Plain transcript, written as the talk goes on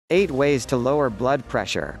8 ways to lower blood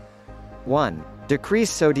pressure. 1.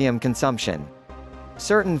 Decrease sodium consumption.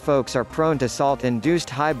 Certain folks are prone to salt-induced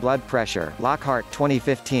high blood pressure, Lockhart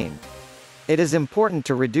 2015. It is important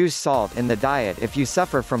to reduce salt in the diet if you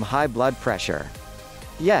suffer from high blood pressure.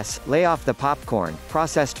 Yes, lay off the popcorn,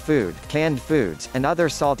 processed food, canned foods, and other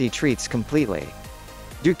salty treats completely.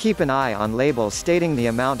 Do keep an eye on labels stating the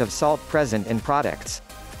amount of salt present in products.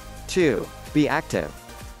 2. Be active.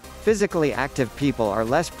 Physically active people are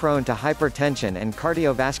less prone to hypertension and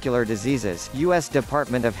cardiovascular diseases, U.S.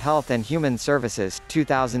 Department of Health and Human Services,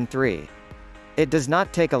 2003. It does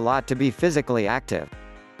not take a lot to be physically active.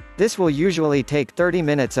 This will usually take 30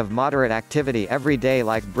 minutes of moderate activity every day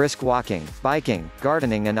like brisk walking, biking,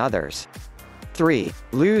 gardening and others. 3.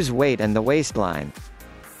 Lose weight and the waistline.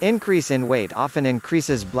 Increase in weight often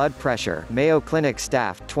increases blood pressure, Mayo Clinic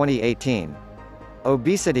staff, 2018.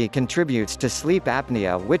 Obesity contributes to sleep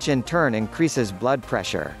apnea which in turn increases blood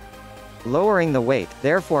pressure. Lowering the weight,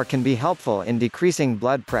 therefore, can be helpful in decreasing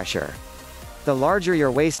blood pressure. The larger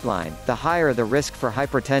your waistline, the higher the risk for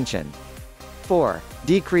hypertension. 4.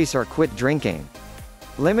 Decrease or quit drinking.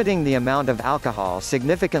 Limiting the amount of alcohol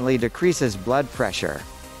significantly decreases blood pressure.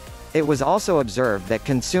 It was also observed that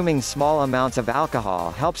consuming small amounts of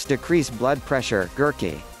alcohol helps decrease blood pressure,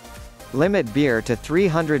 Gerke. Limit beer to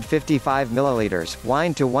 355 milliliters,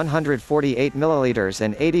 wine to 148 milliliters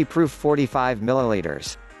and 80 proof 45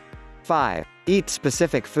 milliliters. 5. Eat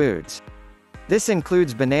specific foods. This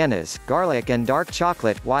includes bananas, garlic and dark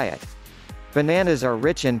chocolate, Wyatt. Bananas are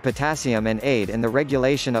rich in potassium and aid in the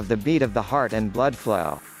regulation of the beat of the heart and blood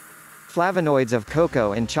flow. Flavonoids of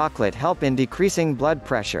cocoa and chocolate help in decreasing blood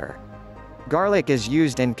pressure. Garlic is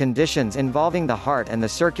used in conditions involving the heart and the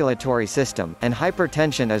circulatory system, and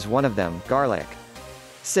hypertension is one of them, garlic.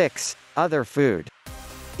 6. Other food.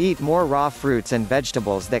 Eat more raw fruits and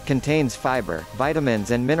vegetables that contains fiber,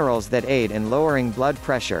 vitamins and minerals that aid in lowering blood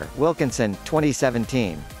pressure, Wilkinson,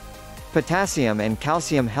 2017. Potassium and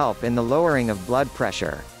calcium help in the lowering of blood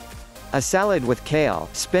pressure. A salad with kale,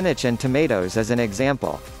 spinach and tomatoes is an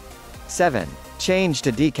example. 7. Change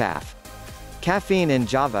to decaf. Caffeine in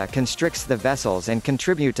Java constricts the vessels and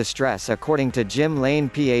contribute to stress according to Jim Lane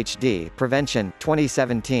Ph.D. Prevention,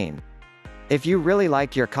 2017. If you really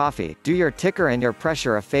like your coffee, do your ticker and your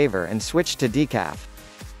pressure a favor and switch to decaf.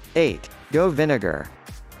 8. Go vinegar.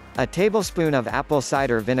 A tablespoon of apple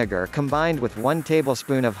cider vinegar combined with 1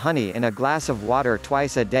 tablespoon of honey in a glass of water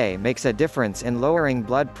twice a day makes a difference in lowering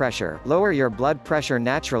blood pressure. Lower your blood pressure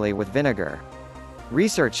naturally with vinegar.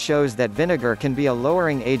 Research shows that vinegar can be a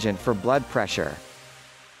lowering agent for blood pressure.